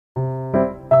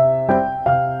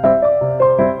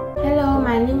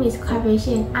Pei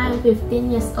Xuan. I am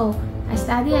 15 years old. I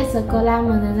study at Sekolah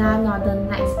Menengah Northern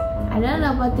Nights. I learn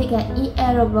robotics at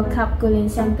EA Robotclub Kulim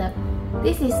Center.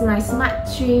 This is my Smart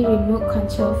 3 remote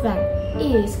control fan.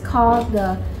 It is called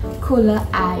the Cooler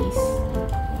Eyes.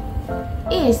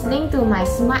 It is linked to my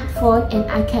smartphone and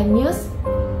I can use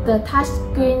the touch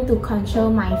screen to control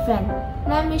my fan.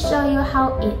 Let me show you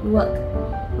how it works.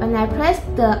 When I press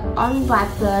the on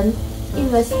button, it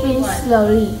will spin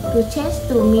slowly to change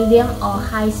to medium or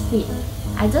high speed.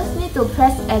 I just need to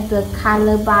press at the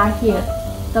color bar here.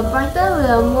 The pointer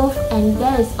will move and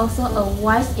there is also a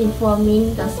voice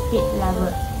informing the speed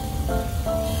level.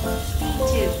 Speed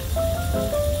 2.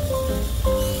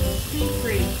 Speed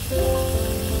 3.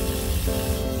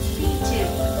 Speed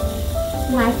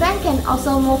 2. My fan can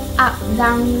also move up,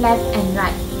 down, left and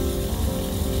right.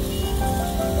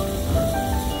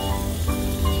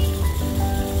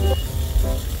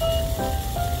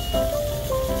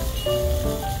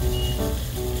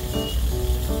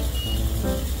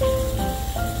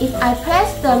 If I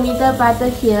press the middle button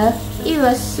here, it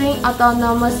will swing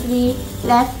autonomously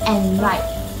left and right.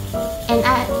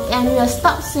 And will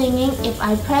stop swinging if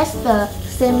I press the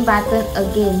same button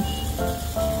again.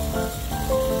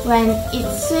 When it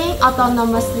swings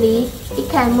autonomously, it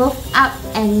can move up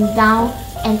and down,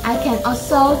 and I can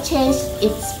also change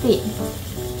its speed.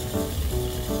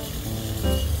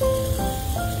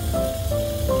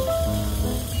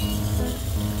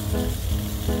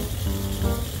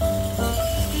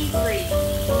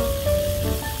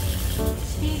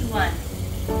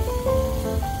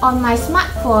 On my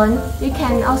smartphone, you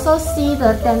can also see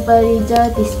the temperature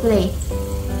display.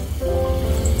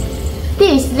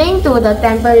 This is linked to the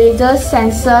temperature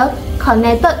sensor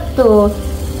connected to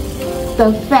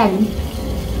the fan.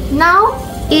 Now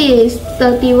it is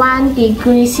 31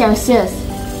 degrees Celsius.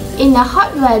 In the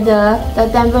hot weather,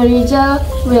 the temperature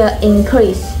will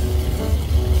increase.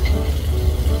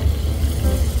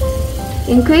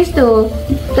 Increase to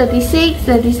 36,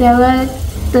 37,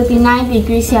 39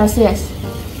 degrees Celsius.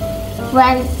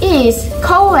 When it is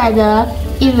cold weather,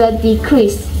 it will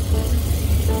decrease.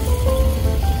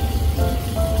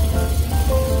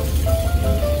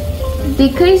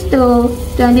 Decrease to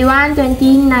 21,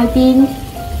 20, 19,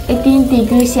 18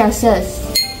 degrees Celsius.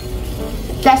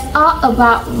 That's all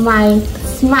about my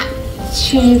Smart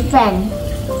 3 fan.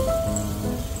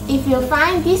 If you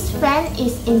find this fan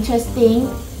is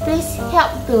interesting, please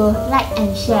help to like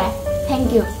and share.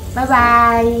 Thank you. Bye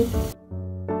bye.